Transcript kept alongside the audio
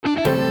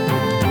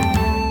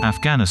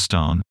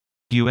Afghanistan.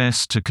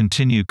 US to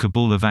continue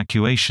Kabul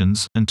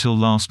evacuations until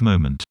last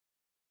moment.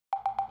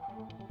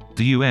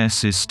 The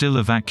US is still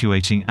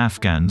evacuating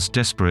Afghans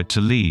desperate to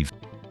leave,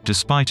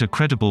 despite a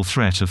credible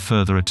threat of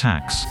further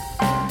attacks.